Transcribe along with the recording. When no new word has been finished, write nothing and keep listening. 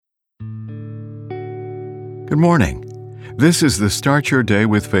Good morning. This is the Start Your Day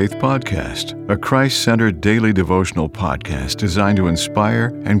with Faith podcast, a Christ-centered daily devotional podcast designed to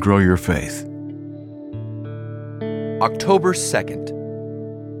inspire and grow your faith. October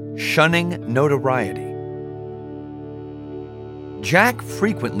 2nd, Shunning Notoriety. Jack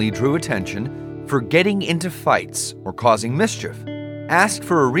frequently drew attention for getting into fights or causing mischief. Asked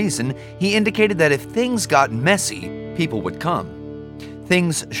for a reason, he indicated that if things got messy, people would come.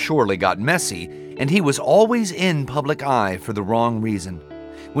 Things surely got messy, and he was always in public eye for the wrong reason.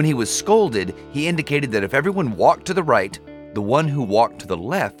 When he was scolded, he indicated that if everyone walked to the right, the one who walked to the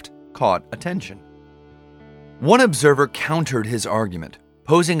left caught attention. One observer countered his argument,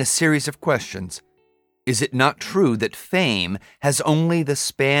 posing a series of questions. Is it not true that fame has only the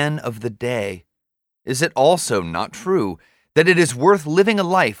span of the day? Is it also not true that it is worth living a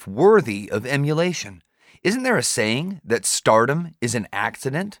life worthy of emulation? Isn't there a saying that stardom is an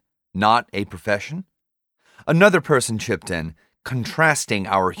accident, not a profession? Another person chipped in, contrasting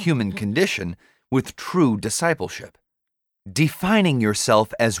our human condition with true discipleship. Defining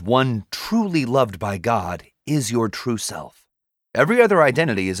yourself as one truly loved by God is your true self. Every other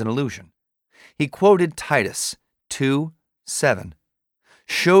identity is an illusion. He quoted Titus 2:7.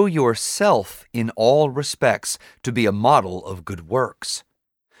 Show yourself in all respects to be a model of good works.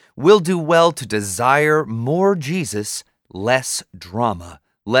 We'll do well to desire more Jesus, less drama,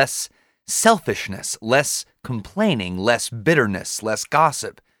 less selfishness, less complaining, less bitterness, less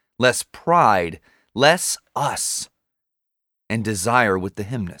gossip, less pride, less us, and desire with the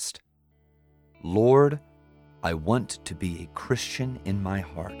hymnist. Lord, I want to be a Christian in my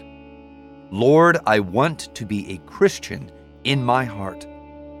heart. Lord, I want to be a Christian in my heart,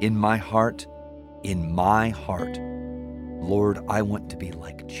 in my heart, in my heart. Lord, I want to be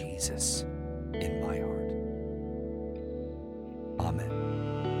like Jesus in my heart.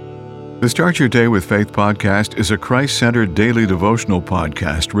 Amen. The Start Your Day with Faith podcast is a Christ-centered daily devotional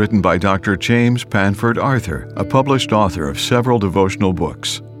podcast written by Dr. James Panford Arthur, a published author of several devotional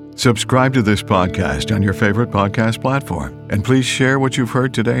books. Subscribe to this podcast on your favorite podcast platform, and please share what you've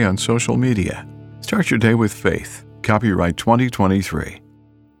heard today on social media. Start your day with faith. Copyright 2023.